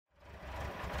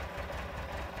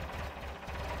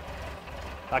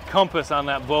That compass on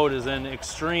that boat is in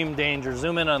extreme danger.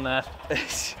 Zoom in on that.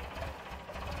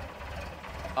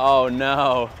 Oh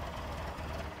no.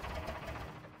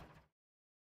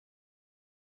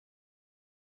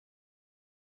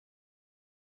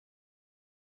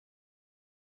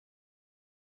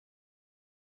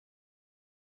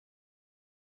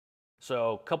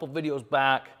 So a couple videos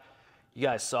back, you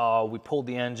guys saw we pulled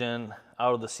the engine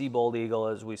out of the Seabold Eagle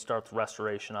as we start the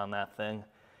restoration on that thing.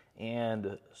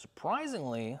 And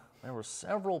surprisingly, there were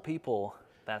several people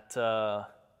that,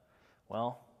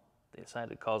 well, they decided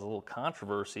to cause a little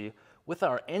controversy with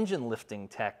our engine lifting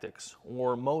tactics,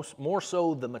 or more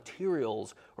so the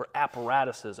materials or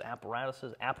apparatuses.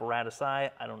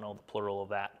 Apparatusi, I don't know the plural of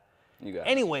that. You got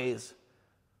it. Anyways,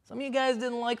 some of you guys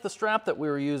didn't like the strap that we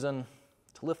were using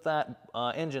to lift that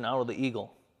engine out of the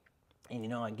Eagle. And you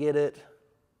know, I get it,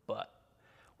 but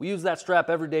we use that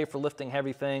strap every day for lifting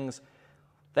heavy things.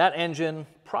 That engine,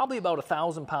 probably about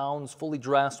 1,000 pounds, fully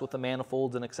dressed with the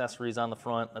manifolds and accessories on the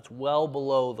front. That's well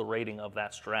below the rating of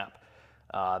that strap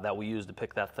that we use to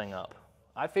pick that thing up.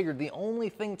 I figured the only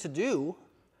thing to do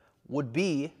would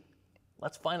be,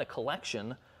 let's find a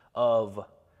collection of,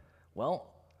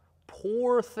 well,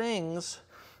 poor things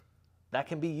that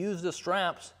can be used as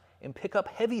straps and pick up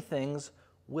heavy things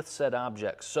with said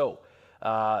objects. So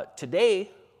today,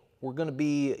 we're gonna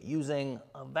be using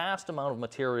a vast amount of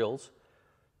materials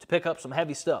to pick up some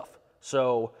heavy stuff.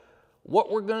 So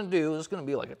what we're gonna do is gonna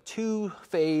be like a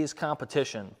 2-phase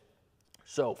competition.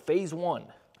 So phase 1,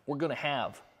 we're gonna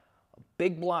have a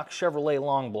big block Chevrolet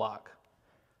long block,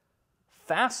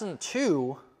 fastened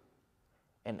to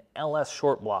an LS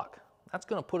short block. That's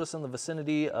gonna put us in the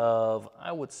vicinity of,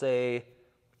 I would say,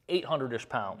 800-ish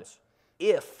pounds.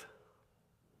 If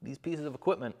these pieces of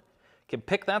equipment can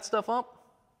pick that stuff up,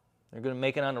 they're gonna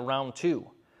make it on to round 2,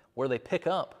 where they pick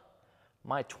up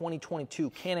my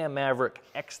 2022 Can-Am Maverick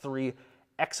X3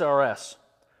 XRS,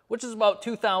 which is about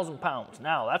 2,000 pounds.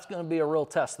 Now, that's gonna be a real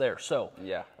test there. So,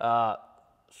 yeah.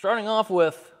 Starting off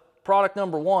with product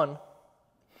number 1,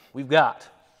 we've got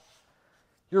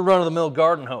your run-of-the-mill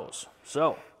garden hose.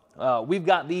 So, we've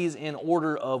got these in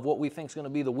order of what we think is gonna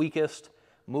be the weakest,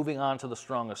 moving on to the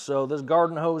strongest. So this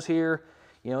garden hose here,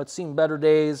 you know, it's seen better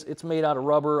days. It's made out of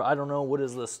rubber. I don't know, what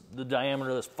is this, the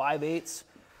diameter of this, 5/8?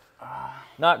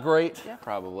 Not great. Yeah,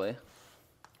 probably.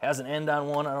 Has an end on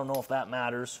one. I don't know if that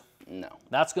matters. No.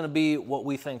 That's going to be what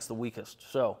we think's the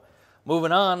weakest. So,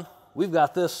 moving on, we've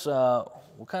got this.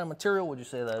 What kind of material would you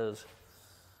say that is?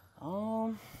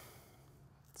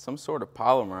 Some sort of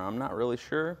polymer. I'm not really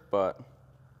sure, but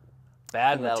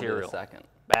Bad that'll material. be the second.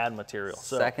 Bad material.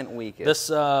 So Second weakest.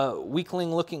 this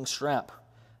weakling-looking strap.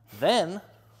 Then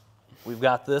we've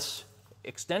got this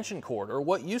extension cord, or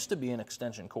what used to be an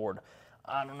extension cord.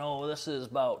 I don't know, this is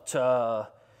about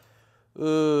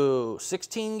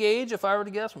 16 gauge, if I were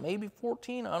to guess, maybe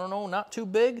 14, I don't know, not too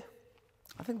big.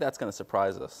 I think that's gonna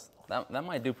surprise us. That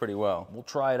might do pretty well. We'll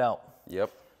try it out.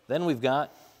 Yep. Then we've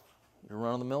got your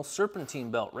run-of-the-mill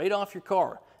serpentine belt right off your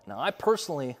car. Now, I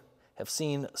personally have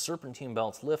seen serpentine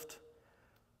belts lift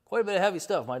quite a bit of heavy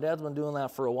stuff. My dad's been doing that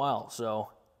for a while,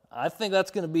 so I think that's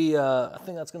gonna be, I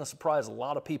think that's gonna surprise a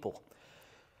lot of people.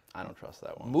 I don't trust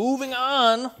that one. Moving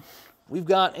on, we've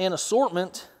got an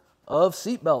assortment of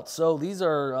seat belts. So these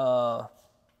are,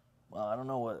 well, I don't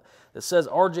know what, it says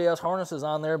RJS harnesses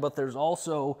on there, but there's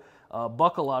also a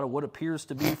buckle out of what appears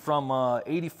to be from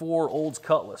 84 Olds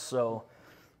Cutlass. So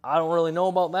I don't really know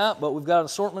about that, but we've got an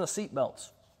assortment of seat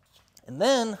belts. And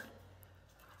then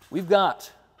we've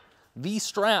got these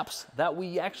straps that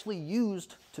we actually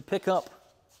used to pick up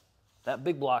that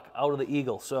big block out of the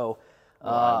Eagle. So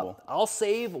I'll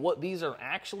save what these are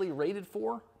actually rated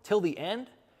for till the end,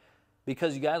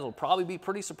 because you guys will probably be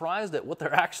pretty surprised at what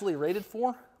they're actually rated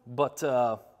for. But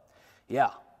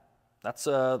yeah, that's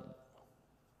going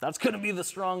to be the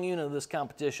strong unit of this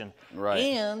competition. Right.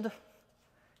 And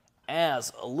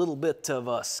as a little bit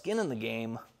of skin in the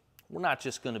game, we're not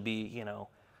just going to be, you know,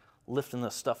 lifting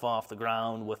this stuff off the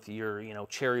ground with your, you know,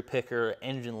 cherry picker,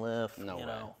 engine lift. No way.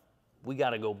 Know, we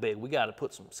got to go big. We got to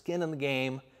put some skin in the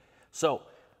game. So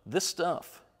this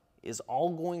stuff is all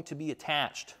going to be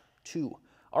attached to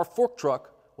our fork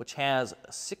truck, which has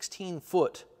a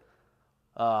 16-foot,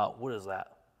 what is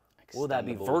that? What would that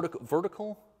be?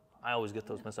 Vertical? I always get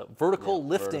those messed up. Vertical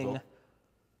lifting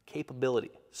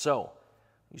capability. So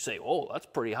you say, oh, that's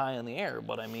pretty high in the air,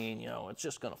 but I mean, you know, it's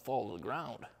just going to fall to the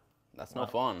ground. That's no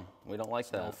fun. We don't like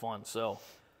that. No fun. So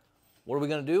what are we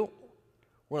going to do?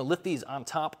 We're going to lift these on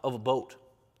top of a boat.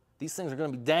 These things are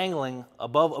going to be dangling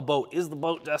above a boat. Is the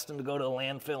boat destined to go to a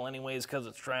landfill anyways because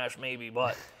it's trash? Maybe,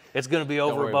 but it's going to be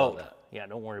over a boat. Yeah,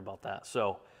 don't worry about that.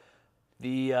 So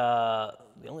The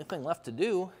only thing left to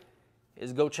do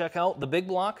is go check out the big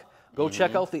block, go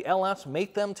check out the LS,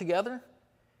 mate them together,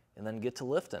 and then get to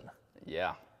lifting.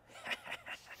 Yeah.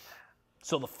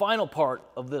 So the final part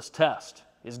of this test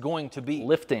is going to be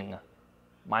lifting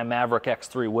my Maverick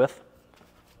X3 with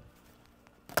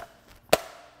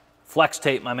flex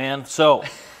tape, my man. So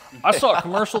I saw a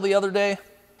commercial the other day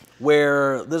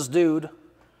where this dude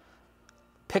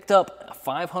picked up a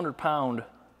 500-pound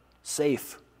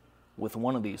safe with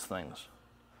one of these things.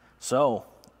 So,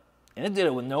 and it did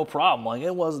it with no problem. Like,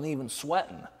 it wasn't even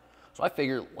sweating. So I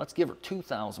figured, let's give her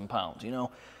 2,000 pounds, you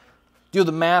know. Do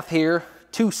the math here.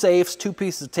 2 safes, 2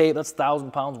 pieces of tape, that's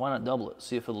 1,000 pounds. Why not double it?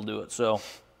 See if it'll do it. So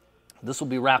this will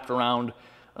be wrapped around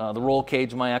the roll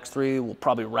cage of my X3. We'll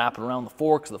probably wrap it around the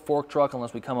forks of the fork truck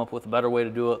unless we come up with a better way to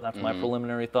do it. That's my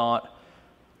preliminary thought.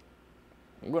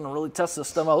 We're going to really test this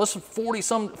stuff out. This is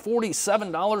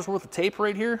 $47 worth of tape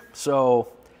right here.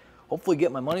 So hopefully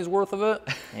get my money's worth of it.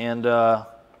 And I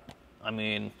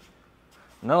mean,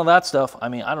 none of that stuff. I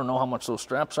mean, I don't know how much those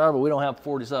straps are, but we don't have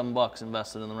 47 bucks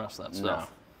invested in the rest of that stuff.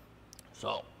 No.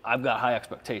 So I've got high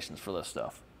expectations for this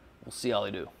stuff. We'll see how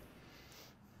they do.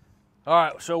 All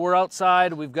right, so we're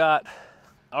outside. We've got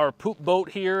our poop boat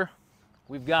here.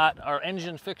 We've got our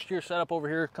engine fixture set up over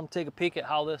here. Come take a peek at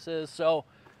how this is. So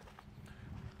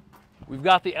we've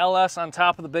got the LS on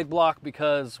top of the big block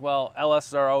because, well,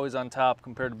 LSs are always on top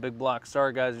compared to big blocks.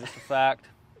 Sorry guys, just a fact.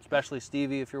 Especially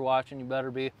Stevie, if you're watching, you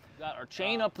better be. We've got our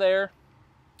chain up there.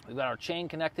 We've got our chain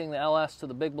connecting the LS to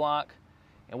the big block.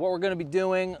 And what we're gonna be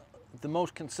doing, the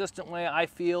most consistent way I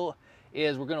feel,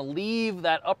 is we're gonna leave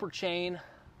that upper chain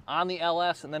on the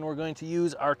LS, and then we're going to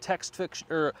use our test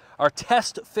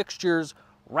fixtures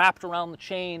wrapped around the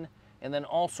chain and then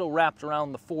also wrapped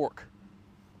around the fork.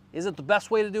 Is it the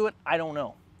best way to do it? I don't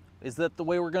know. Is that the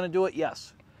way we're gonna do it?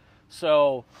 Yes.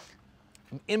 So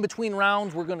in between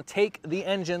rounds, we're gonna take the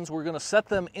engines, we're gonna set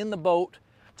them in the boat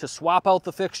to swap out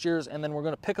the fixtures, and then we're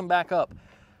gonna pick them back up.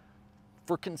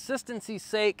 For consistency's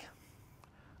sake,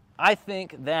 I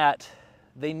think that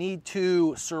they need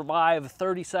to survive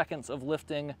 30 seconds of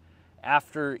lifting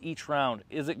after each round.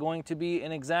 Is it going to be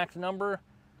an exact number?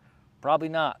 Probably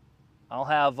not. I'll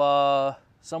have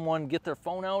someone get their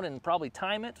phone out and probably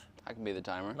time it. I can be the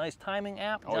timer. Nice timing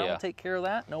app. Oh, John yeah. will take care of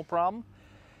that, no problem.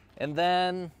 And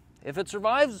then if it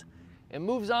survives, it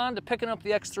moves on to picking up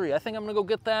the X3. I think I'm gonna go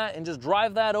get that and just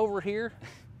drive that over here,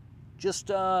 just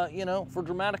you know, for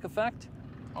dramatic effect.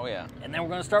 Oh yeah. And then we're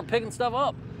gonna start picking stuff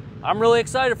up. I'm really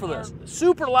excited for this.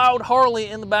 Super loud Harley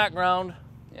in the background.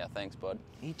 Yeah, thanks, bud.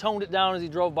 He toned it down as he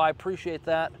drove by, appreciate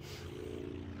that.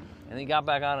 And he got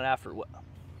back on it after.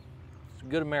 It's a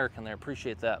good American there,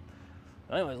 appreciate that.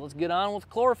 Anyways, let's get on with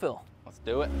chlorophyll. Let's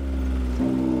do it.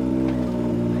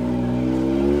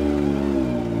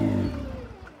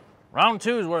 Round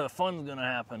 2 is where the fun's gonna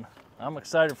happen. I'm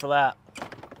excited for that.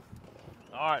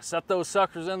 All right, set those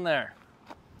suckers in there.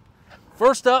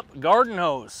 First up, garden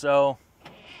hose. So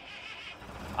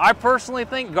I personally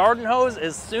think garden hose,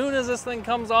 as soon as this thing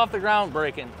comes off the ground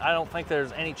breaking, I don't think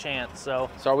there's any chance. So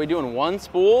are we doing one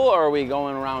spool, or are we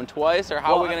going around twice, or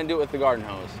how are we Well, gonna do it with the garden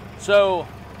hose? So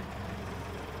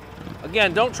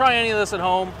again, don't try any of this at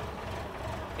home.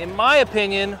 In my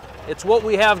opinion, it's what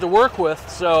we have to work with,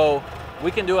 so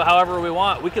we can do it however we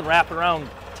want. We can wrap it around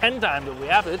 10 times if we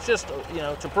have to. It's just, you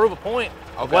know, to prove a point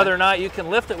of whether or not you can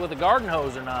lift it with a garden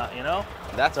hose or not, you know?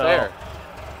 That's fair.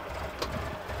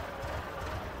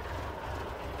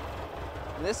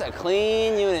 This is a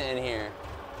clean unit in here.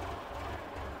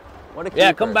 What a keeper.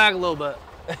 Yeah, come back a little bit.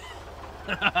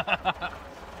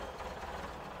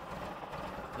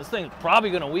 This thing's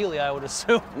probably gonna wheelie, I would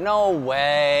assume. No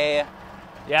way.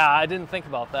 Yeah, I didn't think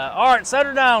about that. All right, set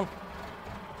her down.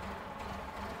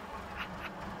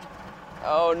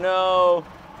 Oh no.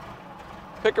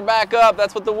 Pick her back up,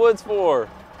 that's what the wood's for.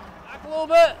 Back a little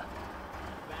bit.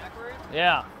 Backwards?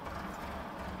 Yeah.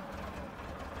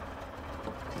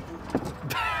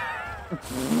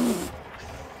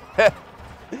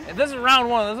 And this is round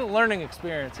 1. This is a learning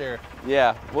experience here.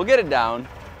 Yeah, we'll get it down.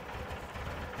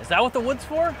 Is that what the wood's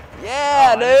for?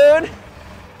 Yeah, dude.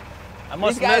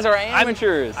 These guys are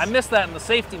amateurs. I missed that in the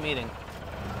safety meeting.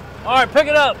 All right, pick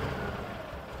it up.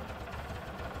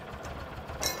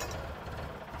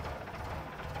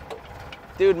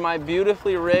 Dude, my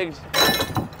beautifully rigged.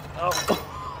 Oh.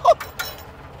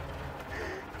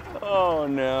 Oh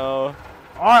no.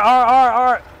 All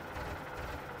right.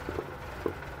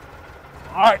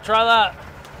 All right, try that.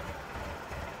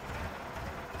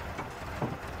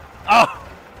 Oh,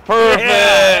 perfect.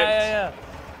 Yeah.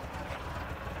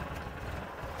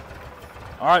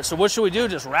 All right, so what should we do?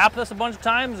 Just wrap this a bunch of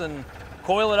times and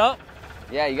coil it up?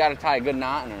 Yeah, you gotta tie a good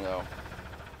knot in her though.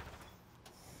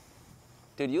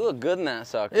 Dude, you look good in that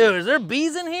sucker. Ew, is there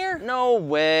bees in here? No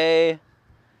way.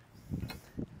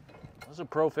 This is a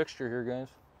pro fixture here, guys.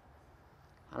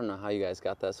 I don't know how you guys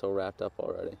got that so wrapped up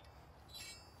already.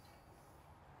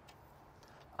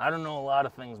 I don't know a lot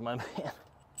of things, my man.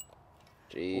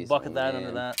 Jeez. We'll bucket that man.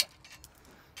 under that.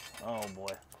 Oh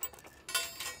boy.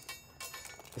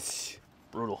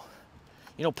 Brutal.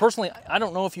 You know, personally, I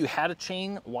don't know if you had a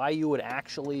chain, why you would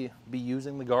actually be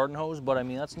using the garden hose, but I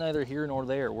mean, that's neither here nor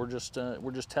there. We're just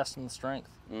testing the strength.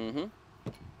 Mm-hmm.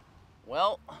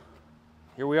 Well,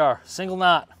 here we are, single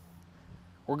knot.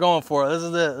 We're going for it. This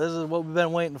is it. This is what we've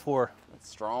been waiting for. it's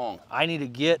strong. I need to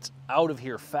get out of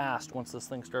here fast once this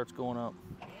thing starts going up.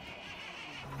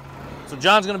 So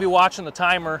John's gonna be watching the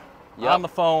timer on the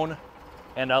phone,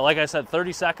 and like I said,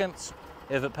 30 seconds.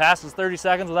 If it passes 30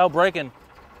 seconds without breaking,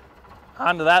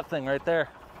 onto that thing right there.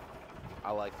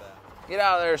 I like that. Get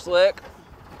out of there, Slick.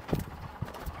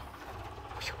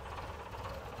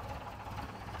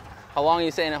 How long are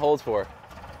you saying it holds for?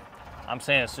 I'm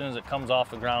saying as soon as it comes off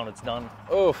the ground, it's done.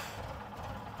 Oof.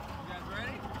 You guys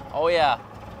ready? Oh yeah.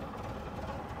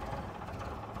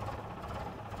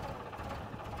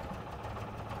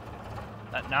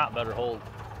 That knot better hold.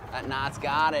 That knot's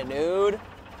got it, dude.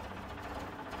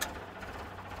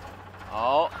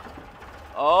 Oh.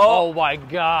 Oh. Oh my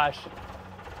gosh.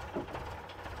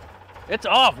 It's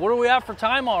off. What are we at for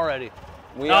time already?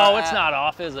 No, it's not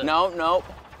off, is it? No, no.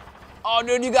 Oh,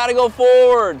 dude, you gotta go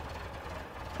forward.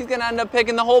 He's gonna end up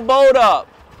picking the whole boat up.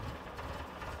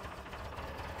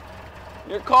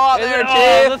 You're caught there,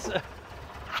 Chief.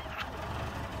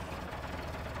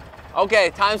 Okay,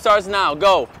 time starts now.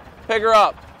 Go. Pick her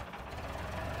up.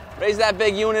 Raise that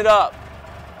big unit up.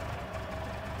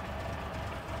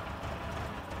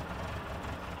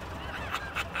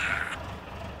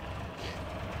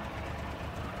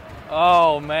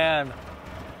 Oh man.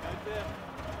 That's it.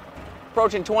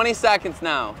 Approaching 20 seconds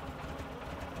now.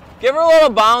 Give her a little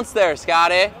bounce there,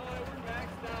 Scotty. No, we're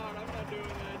maxed out. I'm not doing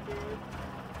that, dude.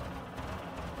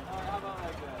 Alright, how about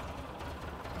like that?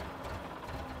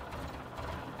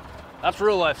 That's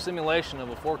real life simulation of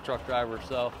a fork truck driver,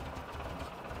 so.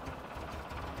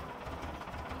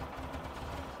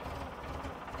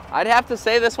 I'd have to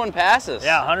say this one passes.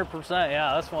 Yeah, 100%.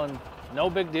 Yeah, this one, no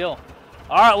big deal.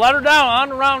 All right, let her down. On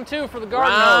to round 2 for the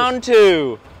garden hose. Round 2.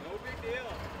 No big deal.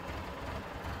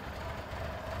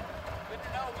 Good to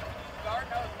know we can use the garden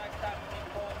hose next time we need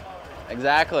to pull the motor.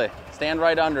 Exactly. Stand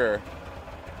right under her.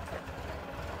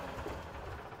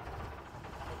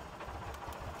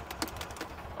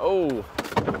 Oh.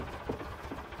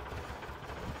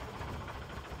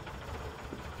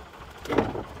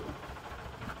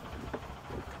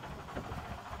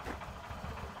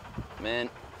 Man.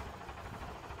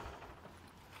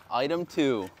 Item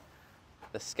 2,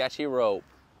 the sketchy rope.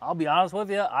 I'll be honest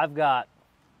with you, I've got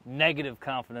negative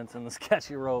confidence in the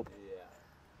sketchy rope.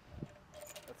 Yeah.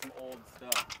 That's some old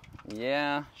stuff.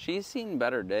 Yeah, she's seen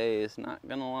better days, not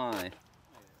gonna lie.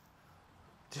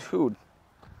 Dude,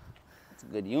 that's a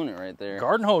good unit right there.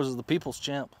 Garden hose is the people's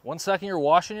champ. 1 second you're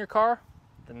washing your car,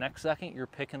 the next second you're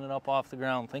picking it up off the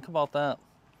ground. Think about that.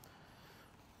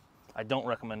 I don't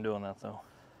recommend doing that though.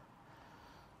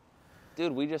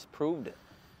 Dude, we just proved it.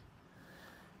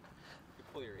 You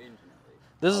can pull your engine at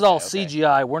least. This is all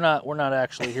CGI. We're not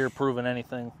actually here proving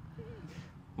anything.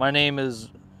 My name is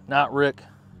not Rick.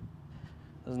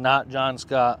 This is not John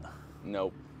Scott.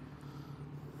 Nope.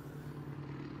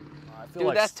 I feel Dude,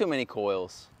 like that's too many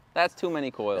coils. That's too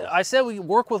many coils. I said we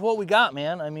work with what we got,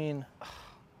 man. I mean,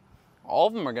 All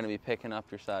of them are gonna be picking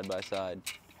up your side by side.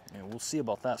 yeah, we'll see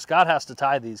about that. Scott has to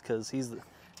tie these because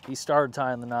he started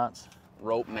tying the knots.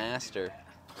 Rope master.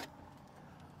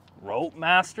 Rope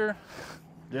master?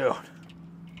 Dude.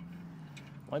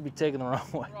 Might be taking the wrong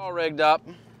way. We're all rigged up,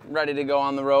 ready to go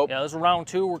on the rope. Yeah, this is round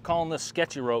 2. We're calling this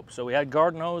sketchy rope. So we had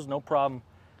garden hose, no problem.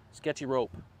 Sketchy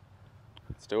rope.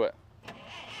 Let's do it.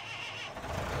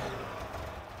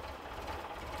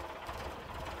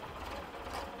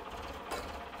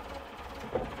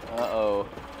 Uh-oh.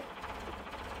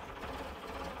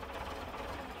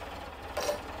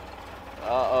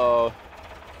 Uh-oh.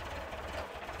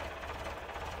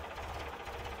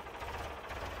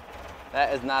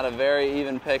 That is not a very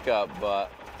even pickup, but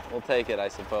we'll take it, I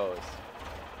suppose.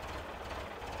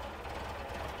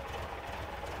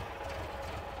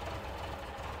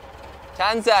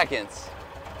 Ten seconds.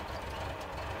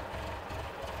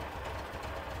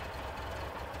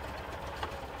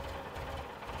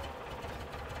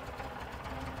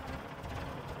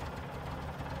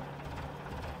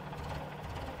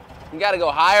 You gotta go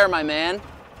higher, my man.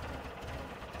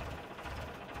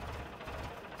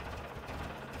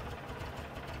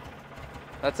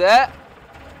 That's it?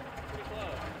 Pretty close.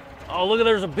 Oh, look,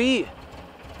 there's a bee.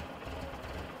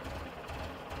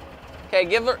 Okay,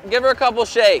 give her a couple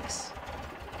shakes.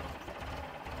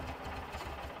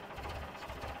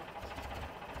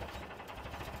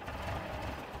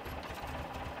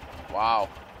 Wow.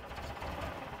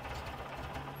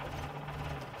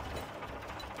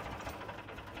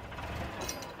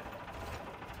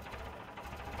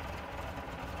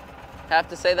 Have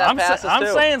to say that passes I'm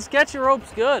too. saying sketchy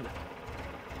rope's good. That's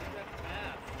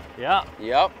math. Yeah.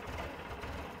 Yep. All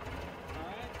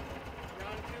right.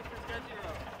 Round 2 for sketchy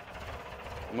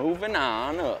rope. Moving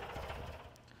on up.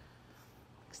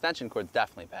 Extension cord's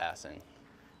definitely passing.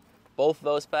 Both of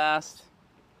those passed.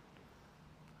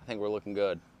 I think we're looking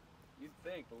good. You'd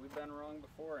think, but we've been wrong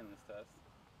before in this test.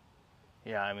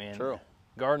 Yeah, I mean, True.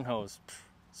 garden hose,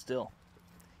 still.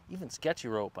 Even sketchy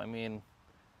rope, I mean,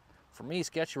 for me,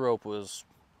 sketchy rope was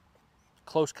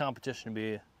close competition to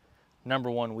be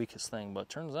 #1 weakest thing, but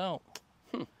turns out,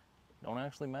 don't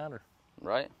actually matter.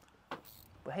 Right?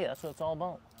 But hey, that's what it's all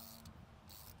about.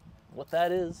 What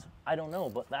that is, I don't know,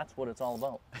 but that's what it's all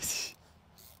about.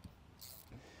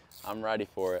 I'm ready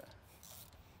for it.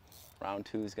 Round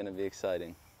 2 is going to be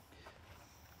exciting.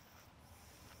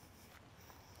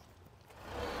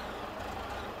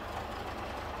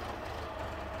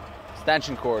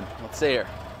 Extension cord. Let's see her.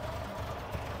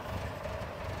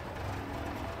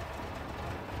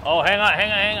 Oh, hang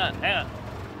on.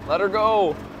 Let her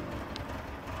go.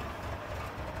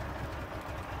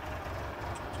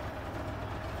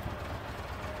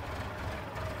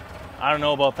 I don't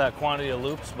know about that quantity of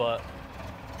loops, but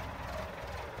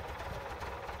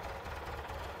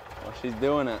Oh, she's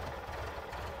doing it.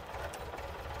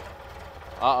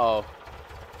 Uh-oh.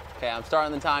 Okay, I'm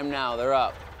starting the time now. They're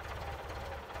up.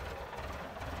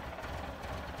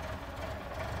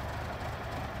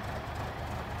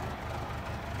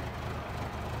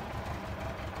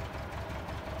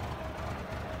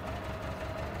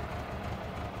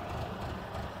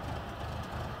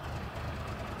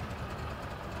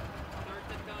 Start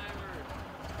the timer.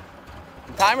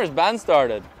 The timer's been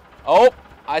started. Oh,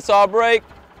 I saw a break.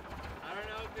 I don't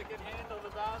know if it can handle the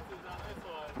bounces on this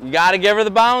one. You gotta give her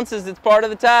the bounces. It's part of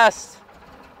the test.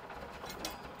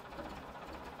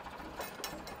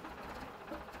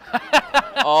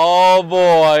 Oh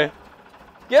boy.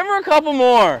 Give her a couple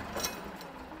more.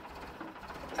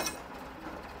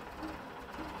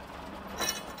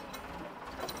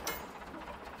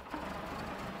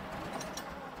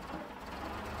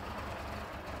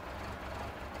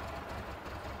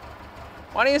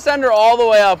 Why don't you send her all the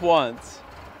way up once?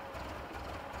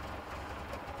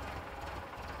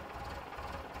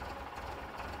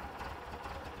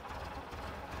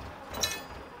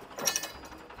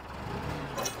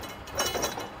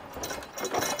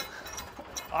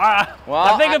 Well,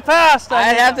 I think it passed.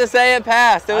 I'd have to say it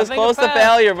passed. It was think it close to passed.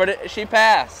 failure, but she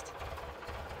passed.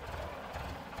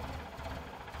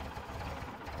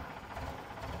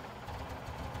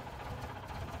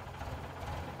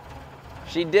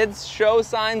 She did show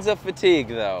signs of fatigue,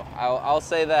 though. I'll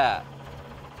say that.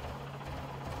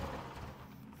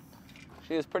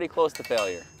 She was pretty close to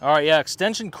failure. All right, yeah,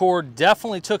 extension cord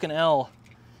definitely took an L.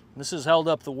 This has held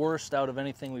up the worst out of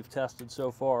anything we've tested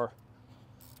so far.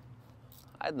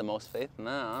 I had the most faith in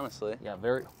that, honestly. Yeah,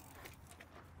 very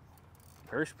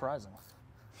surprising.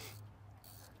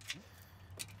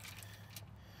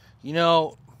 You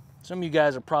know, some of you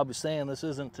guys are probably saying this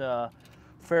isn't a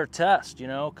fair test, you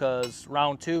know, because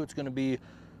round 2, it's going to be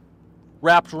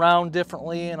wrapped around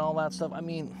differently and all that stuff. I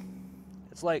mean,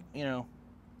 it's like, you know,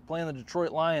 playing the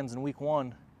Detroit Lions in week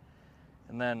 1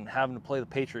 and then having to play the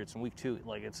Patriots in week 2.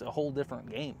 Like, it's a whole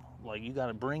different game. Like, you got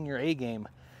to bring your A game.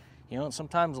 You know, and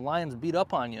sometimes the Lions beat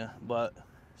up on you, but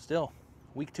still,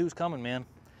 week 2's coming, man.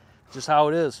 Just how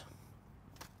it is.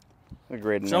 A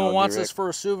great If someone analogy, wants Rick. this for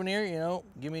a souvenir, you know,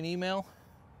 give me an email.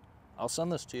 I'll send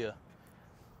this to you.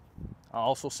 I'll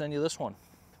also send you this one.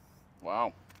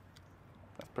 Wow.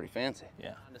 That's pretty fancy.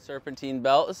 Yeah. On the serpentine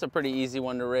belt, this is a pretty easy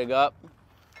one to rig up.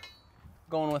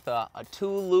 Going with a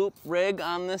 2-loop rig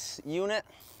on this unit.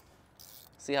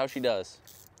 See how she does.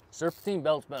 Serpentine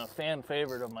belt's been a fan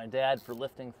favorite of my dad for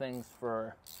lifting things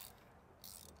for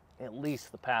at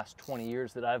least the past 20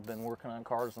 years that I've been working on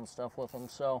cars and stuff with him.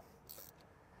 So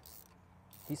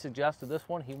he suggested this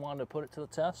one. He wanted to put it to the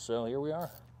test, so here we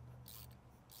are.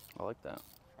 I like that.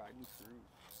 Tried and true.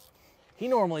 He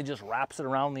normally just wraps it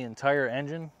around the entire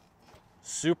engine,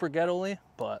 super ghetto-ly,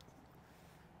 but,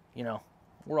 you know,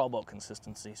 we're all about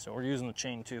consistency, so we're using the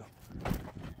chain too.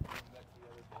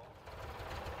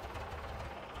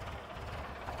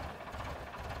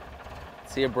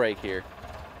 See a break here.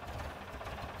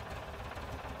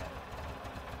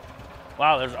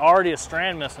 Wow, there's already a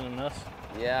strand missing in this.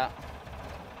 Yeah.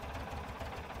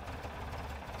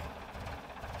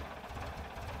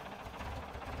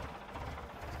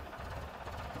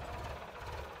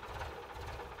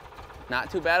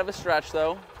 Not too bad of a stretch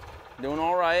though. Doing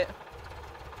all right.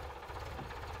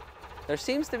 There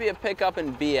seems to be a pickup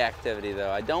in bee activity though.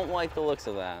 I don't like the looks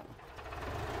of that.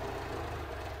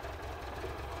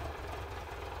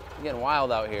 It's getting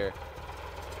wild out here.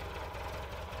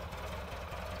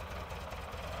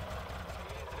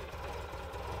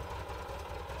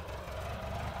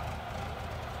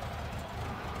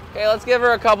 Okay, let's give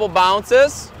her a couple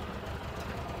bounces.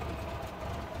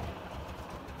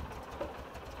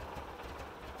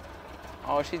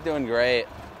 Oh, she's doing great.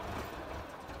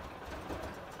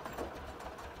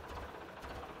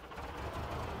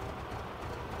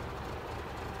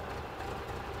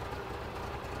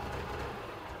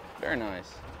 Very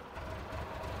nice.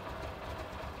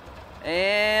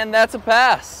 And that's a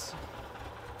pass.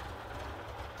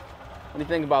 What do you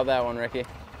think about that one, Ricky?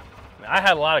 I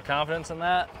had a lot of confidence in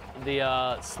that.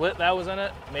 The slit that was in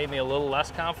it made me a little less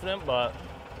confident, but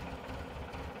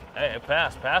hey, it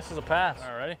passed. Pass is a pass. All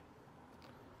right, ready?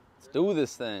 Let's do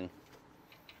this thing.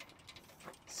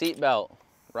 Seat belt,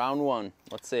 round one.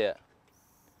 Let's see it.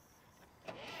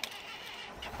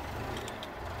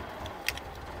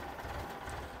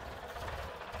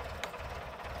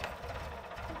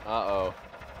 Uh-oh.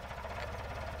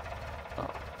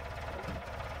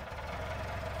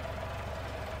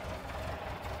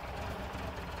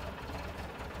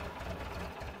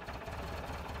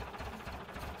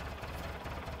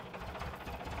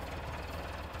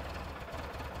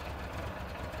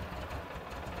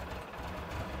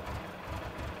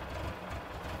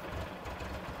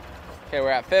 Okay, we're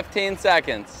at 15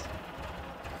 seconds.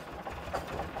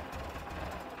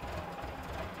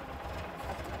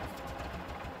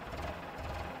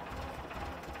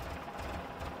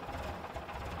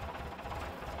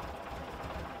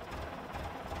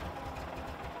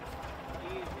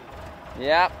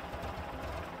 Yep,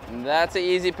 that's an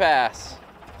easy pass.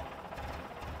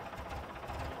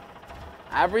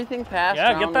 Everything passed.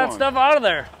 Yeah, get that stuff out of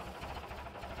there.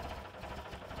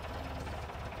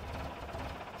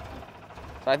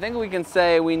 So I think we can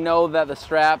say we know that the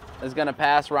strap is going to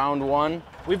pass round one.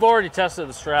 We've already tested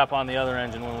the strap on the other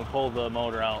engine when we pulled the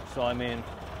motor out, so I mean,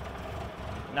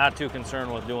 not too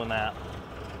concerned with doing that.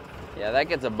 Yeah, that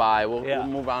gets a bye. We'll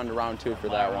move on to round two for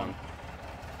that one.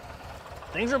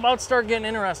 Things are about to start getting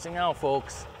interesting now,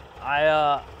 folks.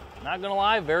 Not gonna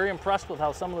lie, very impressed with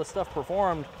how some of the stuff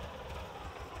performed.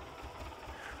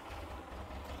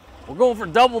 We're going for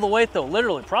double the weight though,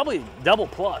 literally, probably double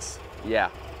plus. Yeah.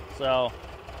 So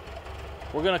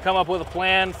we're gonna come up with a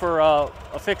plan for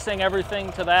affixing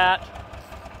everything to that.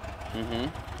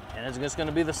 And it's just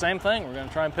gonna be the same thing. We're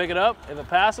gonna try and pick it up. If it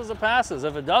passes, it passes.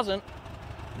 If it doesn't,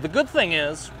 the good thing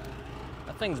is,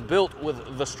 that thing's built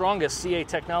with the strongest CA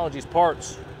Technologies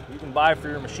parts you can buy for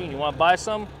your machine. You want to buy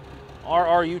some?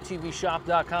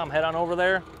 rrrutvshop.com. Head on over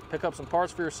there, pick up some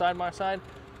parts for your side-by-side,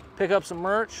 pick up some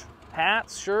merch,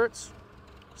 hats, shirts,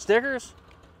 stickers,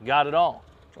 got it all.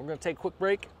 So we're going to take a quick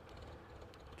break,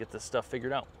 get this stuff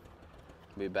figured out.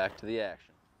 Be back to the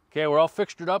action. Okay, we're all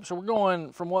fixtured up, so we're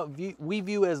going from what we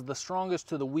view as the strongest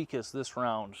to the weakest this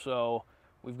round. So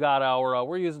we've got our,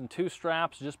 we're using 2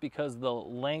 straps just because the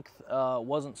length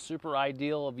wasn't super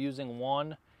ideal of using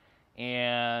one,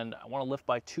 and I want to lift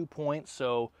by 2 points.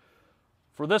 So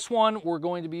for this one, we're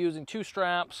going to be using 2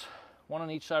 straps, one on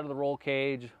each side of the roll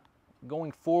cage.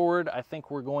 Going forward, I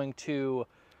think we're going to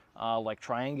like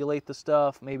triangulate the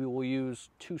stuff. Maybe we'll use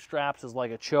 2 straps as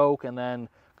like a choke and then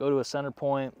go to a center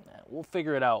point. We'll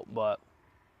figure it out, but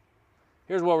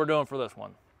here's what we're doing for this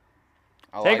one.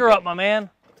 Take her up, my man.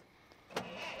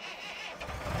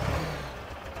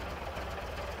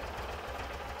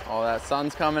 Oh, that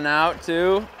sun's coming out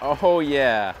too. Oh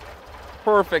yeah,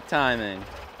 perfect timing.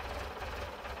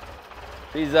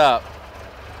 She's up.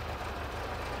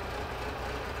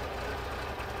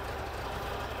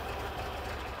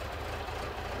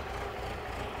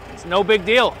 It's no big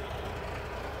deal.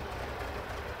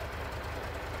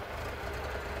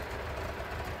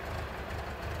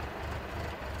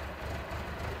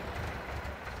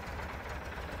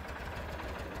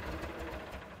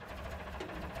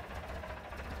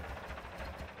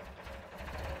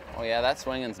 Oh yeah, that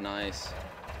swinging's nice.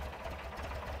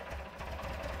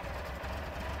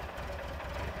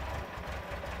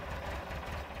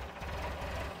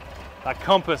 That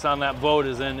compass on that boat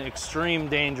is in extreme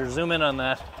danger. Zoom in on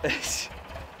that.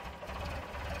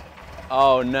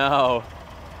 Oh no.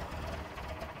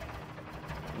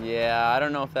 Yeah, I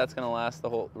don't know if that's gonna last the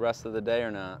whole rest of the day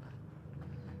or not.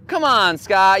 Come on,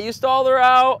 Scott, you stalled her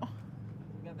out.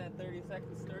 Got that 30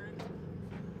 seconds started?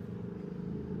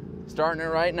 Starting it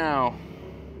right now.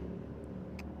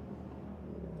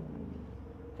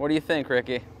 What do you think,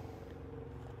 Ricky?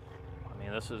 I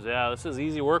mean, this is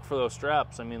easy work for those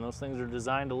straps. I mean, those things are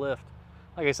designed to lift.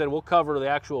 Like I said, we'll cover the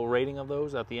actual rating of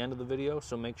those at the end of the video,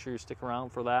 so make sure you stick around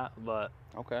for that. But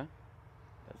okay,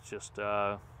 it's just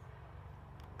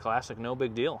classic, no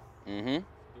big deal. Mm-hmm. Doing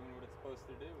what it's supposed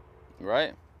to do.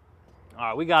 Right. All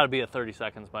right, we got to be at 30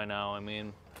 seconds by now. I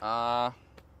mean,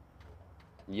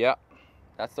 yep,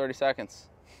 that's 30 seconds.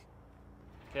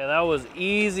 okay, that was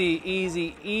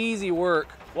easy work.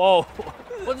 Whoa,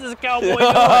 what's this cowboy doing?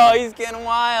 Oh, he's getting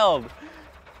wild.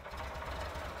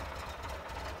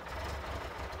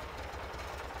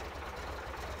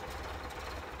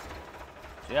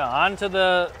 Yeah, on to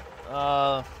the,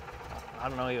 I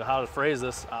don't know how to phrase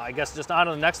this. I guess just on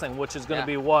to the next thing, which is going to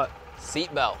be what?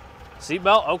 Seat belt. Seat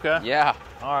belt? Okay. Yeah.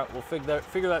 All right, we'll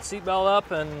figure that seat belt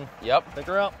up and pick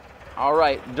her up. All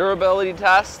right, durability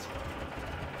test.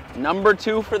 Number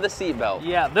 2 for the seat belt.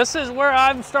 Yeah, this is where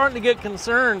I'm starting to get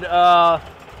concerned. I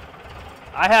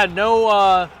had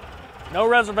no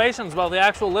reservations about the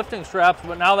actual lifting straps,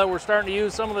 but now that we're starting to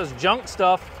use some of this junk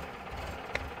stuff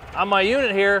on my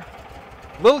unit here,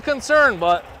 a little concerned,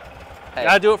 but hey,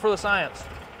 gotta do it for the science.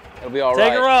 It'll be all right.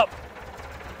 Take her up.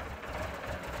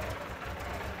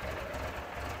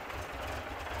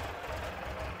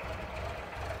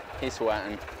 He's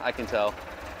sweating, I can tell.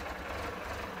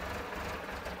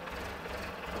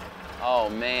 Oh,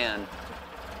 man.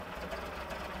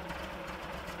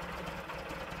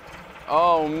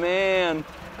 Oh, man.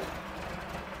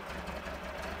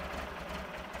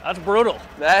 That's brutal.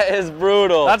 That is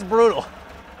brutal. That's brutal.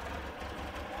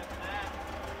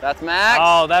 That's max?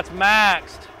 Oh, that's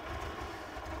maxed.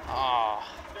 Oh.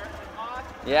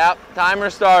 Yep,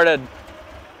 timer started.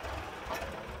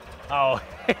 Oh.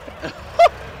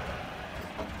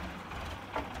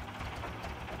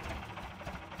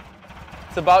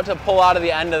 It's about to pull out of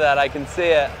the end of that, I can see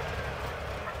it.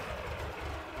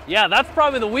 Yeah, that's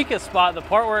probably the weakest spot, the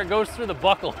part where it goes through the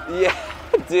buckle. Yeah,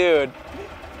 dude.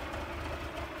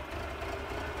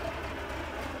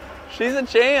 She's a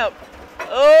champ.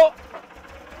 Oh.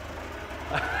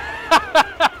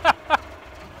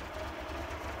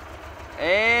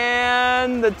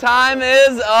 And the time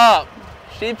is up.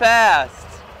 She passed.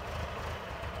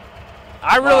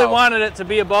 I really wanted it to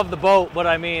be above the boat, but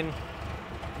I mean,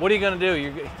 what are you gonna do?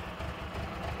 You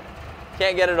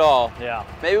can't get it all. Yeah.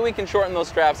 Maybe we can shorten those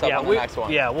straps up on the next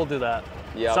one. Yeah, we'll do that.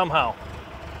 Yeah. Somehow.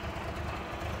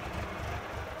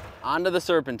 Onto the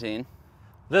serpentine.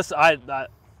 This,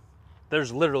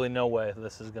 there's literally no way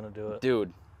this is gonna do it.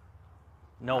 Dude.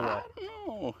 No way. I don't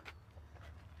know.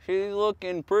 She's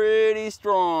looking pretty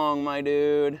strong, my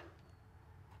dude.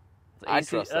 I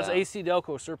trust that. That's AC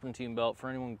Delco serpentine belt for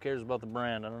anyone who cares about the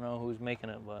brand. I don't know who's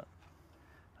making it, but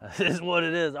that is what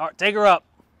it is. All right, take her up.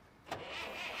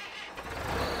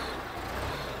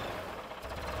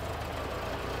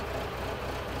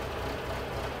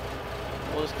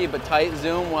 We'll just keep a tight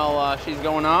zoom while she's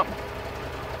going up.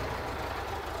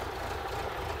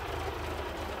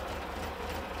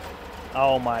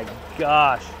 Oh my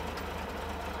gosh.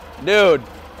 Dude,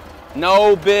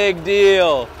 no big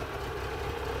deal.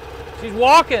 She's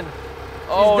walking.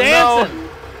 Oh, she's dancing. No.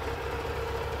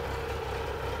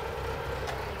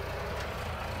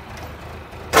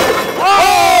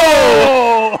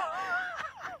 Oh!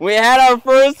 We had our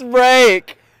first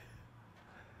break.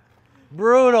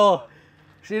 Brutal.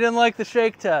 She didn't like the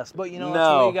shake test, but you know, that's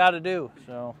what you got to do.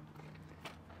 So,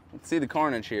 let's see the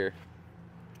carnage here.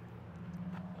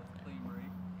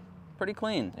 Pretty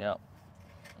clean. Yeah.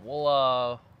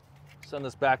 We'll send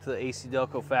this back to the AC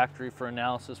Delco factory for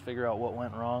analysis, figure out what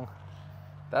went wrong.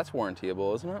 That's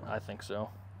warrantyable, isn't it? I think so.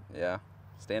 Yeah,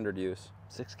 standard use.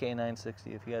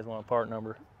 6K960 if you guys want a part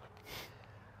number.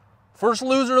 First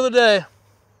loser of the day.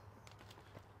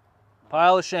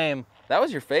 Pile of shame. That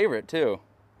was your favorite, too.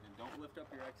 And don't lift up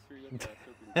your X3 with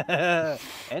that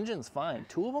serpentine. Engine's fine.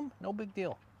 2 of them, no big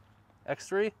deal.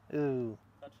 X3, ooh.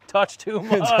 Touch too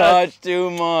much. Touch too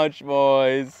much,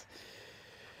 boys.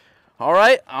 All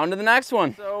right, on to the next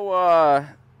one. So,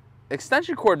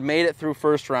 extension cord made it through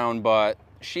first round, but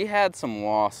she had some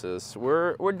losses.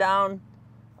 We're down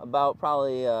about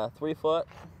probably 3 foot.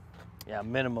 Yeah,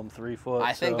 minimum 3 foot.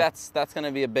 I think that's going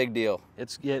to be a big deal.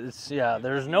 Yeah.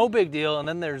 There's no big deal, and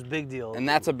then there's big deal. And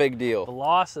that's a big deal. The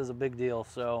loss is a big deal.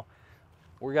 So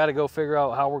we got to go figure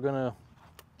out how we're gonna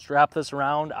strap this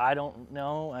around. I don't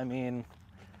know. I mean,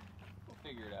 We'll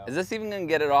figure it out. Is this even going to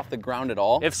get it off the ground at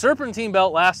all? if serpentine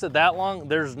belt lasted that long,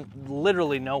 there's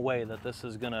literally no way that this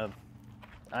is gonna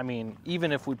I mean,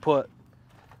 even if we put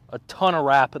a ton of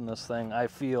wrap in this thing, I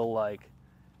feel like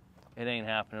it ain't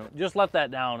happening. Just let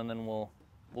that down and then we'll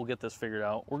get this figured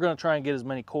out. We're gonna try and get as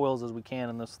many coils as we can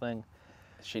in this thing.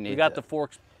 We got the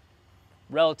forks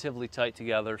relatively tight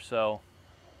together, so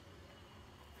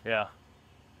yeah,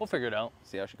 we'll figure it out.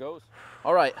 See how she goes.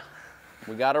 All right,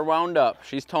 we got her wound up.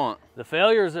 She's taut. The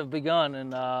failures have begun,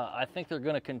 and I think they're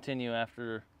gonna continue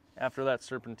after that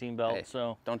serpentine belt. Hey,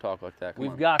 so don't talk like that. Come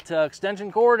we've on. got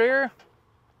extension cord here.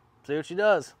 See what she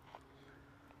does.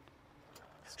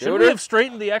 Should we have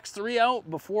straightened the X3 out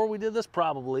before we did this?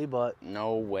 Probably, but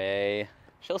no way.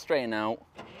 She'll straighten out.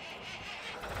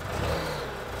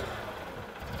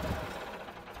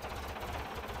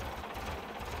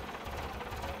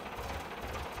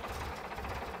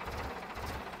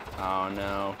 Oh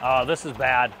no. oh, this is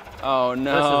bad. Oh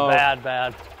no. This is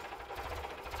bad.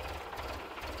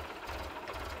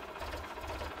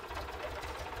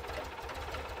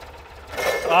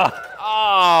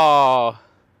 Oh.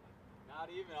 Not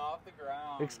even off the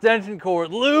ground. Extension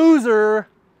cord, loser.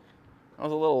 That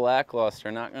was a little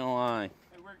lackluster, not gonna lie.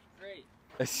 It worked great.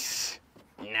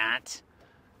 Not.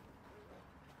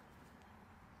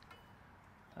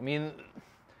 I mean,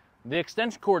 the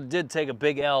extension cord did take a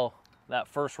big L that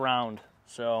first round,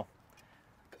 so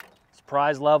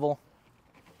surprise level,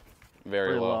 Very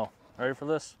pretty low. low. Ready for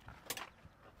this?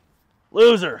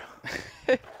 Loser.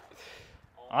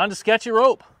 On to sketchy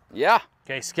rope. Yeah.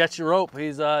 Okay, sketchy rope.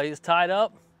 He's tied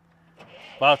up.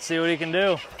 About to see what he can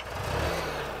do.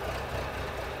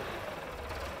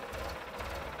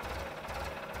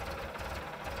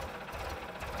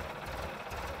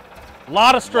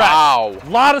 Lot of stretch. Wow.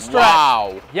 Lot of stretch.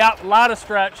 Wow. Yep, lot of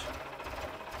stretch.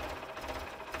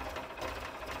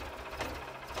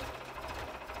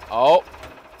 Oh.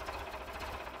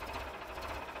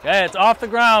 Okay, it's off the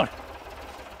ground.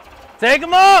 Take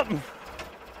him up.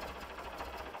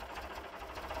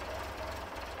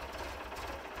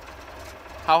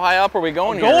 How high up are we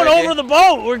going here? Going Ricky? over the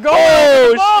boat. We're going Oh,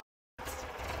 over the boat.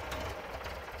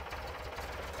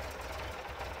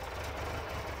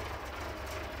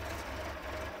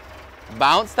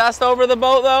 Bounce test over the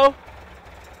boat though?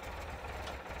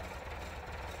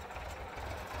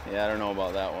 Yeah, I don't know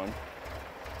about that one.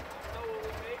 Oh, will we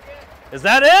make it? Is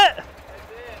that it? That's it.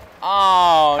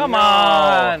 Oh, Come no.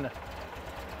 on.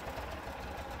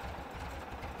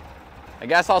 I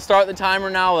guess I'll start the timer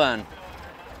now then.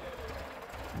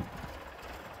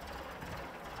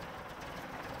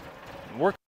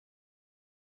 Work.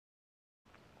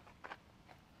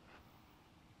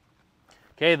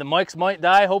 Okay, the mics might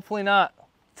die, hopefully not.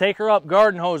 Take her up,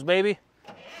 garden hose, baby.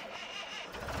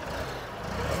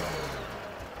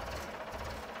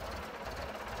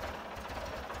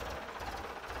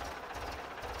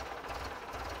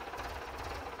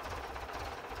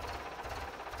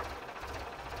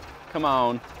 Come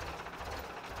on.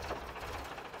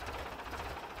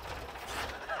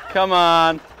 Come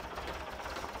on.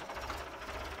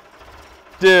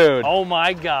 Dude. Oh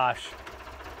my gosh.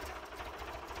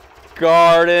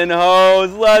 Garden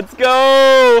hose, let's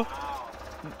go!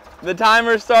 The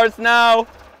timer starts now.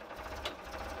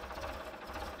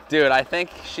 Dude, I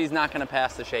think she's not gonna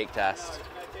pass the shake test.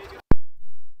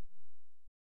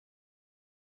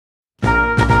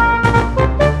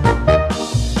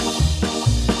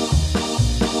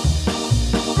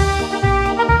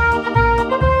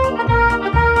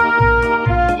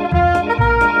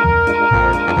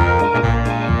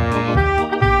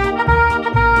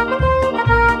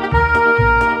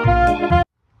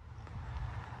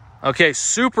 Okay,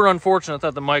 super unfortunate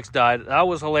that the mics died. That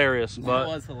was hilarious. But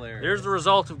That was hilarious. Here's the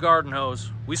result of garden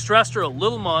hose. We stressed her a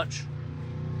little much.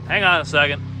 Hang on a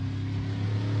second.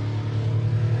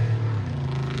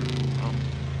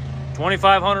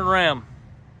 2500 ram.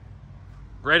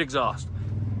 Great exhaust.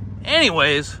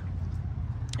 Anyways,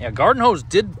 yeah, garden hose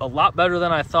did a lot better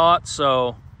than I thought.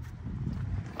 So,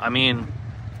 I mean,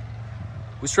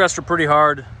 we stressed her pretty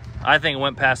hard. I think it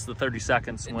went past the 30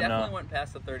 seconds. It definitely went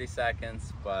past the 30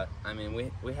 seconds, but I mean,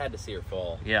 we had to see her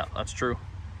fall. Yeah, that's true.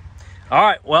 All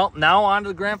right, well, now on to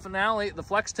the grand finale, the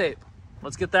flex tape.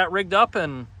 Let's get that rigged up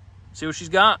and see what she's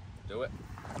got. Do it.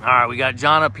 All right, we got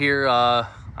John up here. I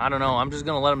don't know. I'm just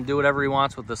going to let him do whatever he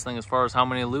wants with this thing as far as how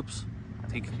many loops.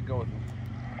 You should go with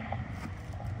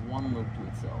one loop to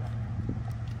itself.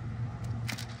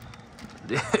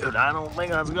 Dude, I don't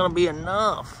think that's going to be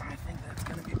enough. I think that's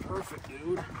gonna be perfect,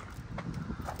 dude.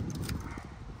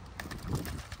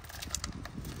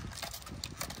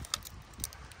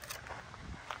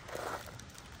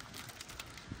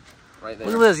 Right there.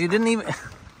 Look at this. You didn't even...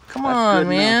 Come on,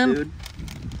 man. Enough, dude.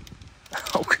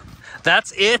 Okay.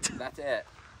 That's it? That's it.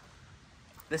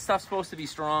 This stuff's supposed to be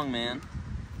strong, man.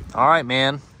 All right,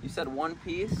 man. You said one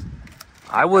piece?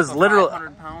 I was literally,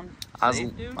 500-pound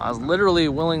I was literally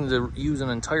willing to use an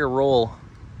entire roll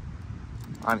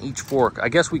on each fork. I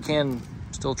guess we can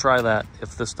still try that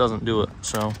if this doesn't do it.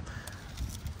 So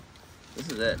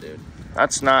this is it, dude.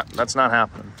 that's not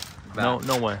happening. Bet.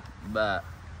 No way. Bet.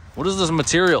 What is this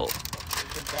material? It's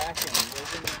the backing.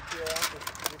 Those are the peel off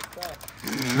the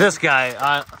stuff. This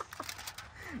guy,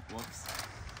 Whoops.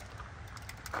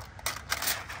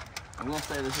 I will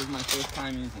say this is my first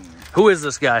time using this. who is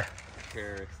this guy?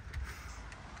 Terrorist.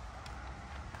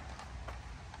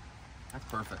 That's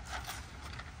perfect.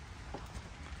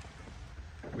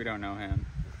 We don't know him.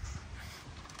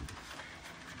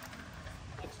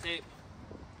 Next tape.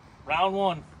 Round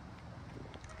one.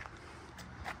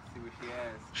 See what she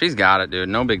has. She's got it, dude.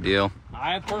 No big deal.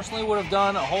 I personally would have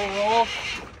done a whole roll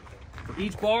for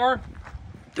each bar.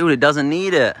 Dude, it doesn't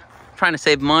need it. I'm trying to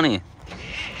save money.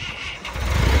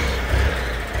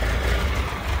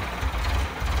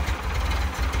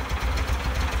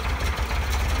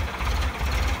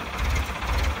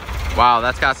 Wow,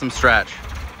 that's got some stretch.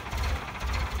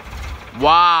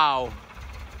 Wow.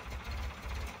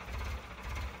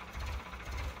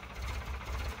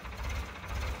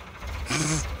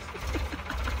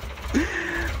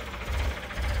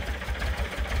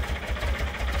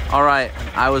 All right,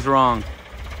 I was wrong.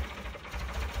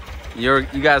 You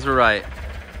guys were right.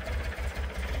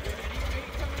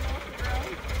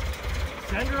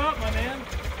 Send her up, my man.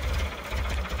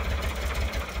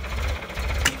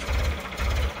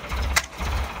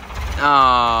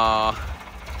 Oh.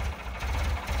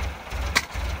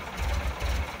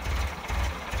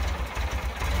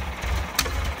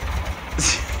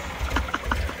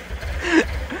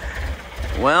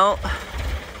 Well,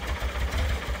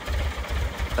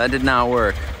 that did not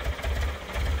work.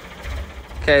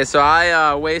 Okay, so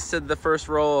I wasted the first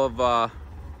roll of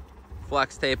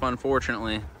flex tape,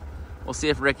 unfortunately. We'll see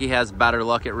if Ricky has better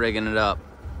luck at rigging it up.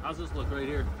 How's this look right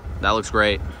here? That looks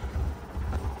great.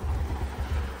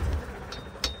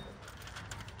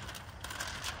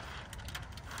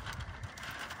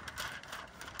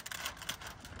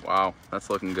 Wow, that's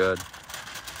looking good.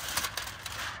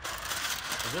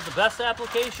 Is it the best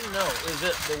application? No. Is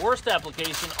it the worst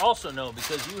application? Also no,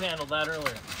 because you handled that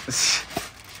earlier.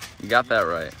 You got that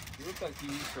right. You look like you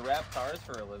used to wrap cars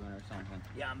for a living or something.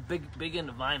 Yeah, I'm big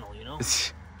into vinyl, you know?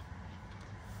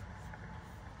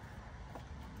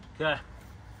 Okay,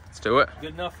 Let's do it.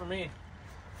 good enough for me.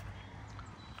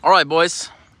 All right, boys.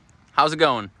 How's it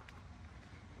going?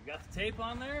 We got the tape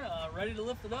on there, ready to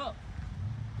lift it up.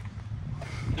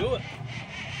 Do it.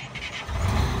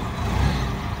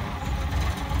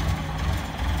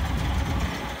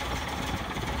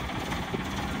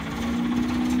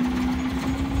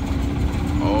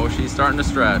 Oh, she's starting to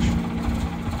stretch.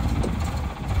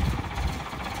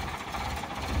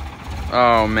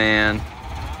 Oh, man.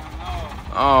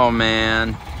 Oh,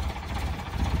 man.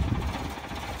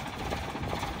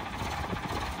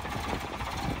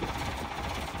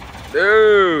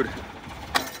 Dude.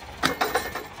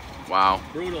 Wow.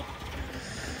 Brutal.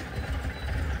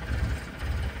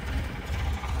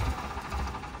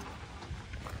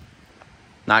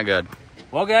 Not good.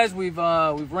 Well, guys, we've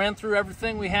ran through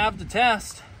everything we have to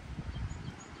test.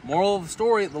 Moral of the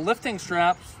story: the lifting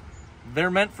straps,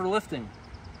 they're meant for lifting.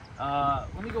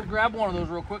 Let me go grab one of those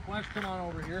real quick. Why don't you come on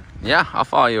over here? Yeah, I'll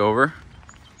follow you over.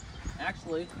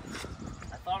 Actually,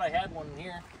 I thought I had one in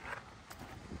here.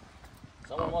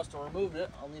 Someone must have removed it.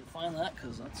 I'll need to find that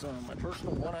because that's my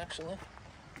personal one, actually.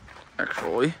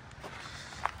 Actually.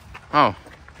 Oh.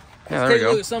 Yeah, there Let's we take a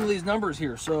go. look at some of these numbers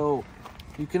here. So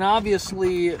you can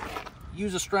obviously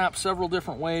use a strap several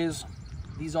different ways.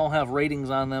 These all have ratings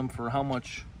on them for how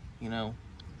much, you know,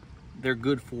 they're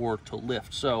good for to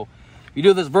lift. So if you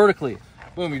do this vertically,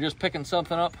 boom, you're just picking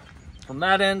something up from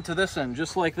that end to this end,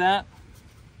 just like that.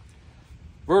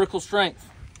 Vertical strength,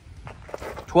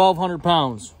 1,200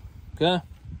 pounds, okay?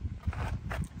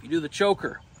 If you do the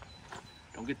choker,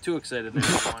 don't get too excited there,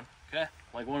 one, okay?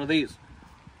 Like one of these.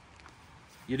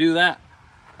 You do that,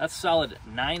 that's solid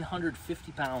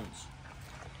 950 pounds.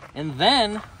 And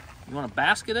then, you wanna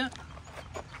basket it,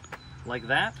 like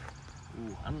that.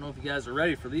 Ooh, I don't know if you guys are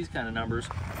ready for these kind of numbers.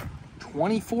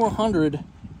 2,400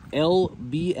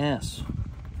 lbs.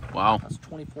 Wow. That's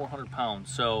 2,400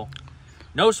 pounds. So,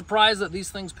 no surprise that these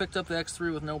things picked up the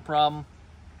X3 with no problem.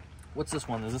 What's this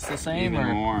one? Is this the same? Even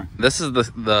or? more. This is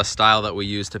the style that we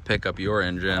use to pick up your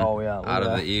engine Oh, yeah, look out at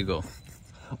of that. the Eagle.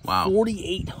 Wow.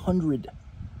 4,800.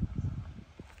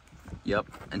 Yep.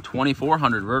 And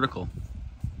 2,400 vertical.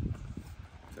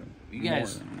 You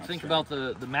guys than enough think strength.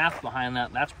 about the math behind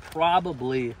that. That's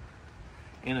probably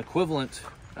and equivalent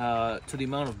to the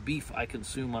amount of beef I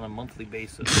consume on a monthly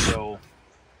basis. So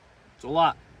it's a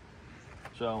lot.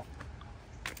 So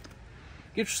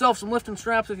get yourself some lifting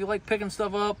straps if you like picking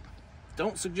stuff up.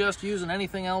 Don't suggest using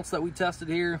anything else that we tested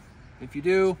here. If you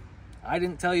do, I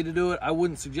didn't tell you to do it. I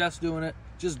wouldn't suggest doing it.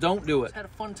 Just don't do it. Had a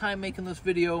fun time making this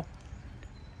video.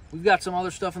 We've got some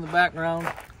other stuff in the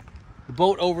background. The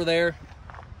boat over there,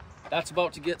 that's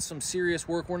about to get some serious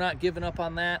work. We're not giving up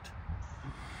on that.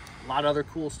 A lot of other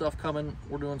cool stuff coming.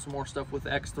 We're doing some more stuff with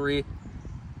X3.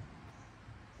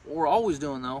 What we're always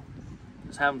doing though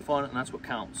is having fun, and that's what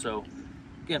counts. So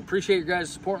again, appreciate your guys'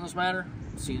 support in this matter.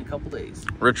 See you in a couple days.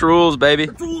 Rich rules, baby.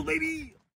 Rich rules, baby.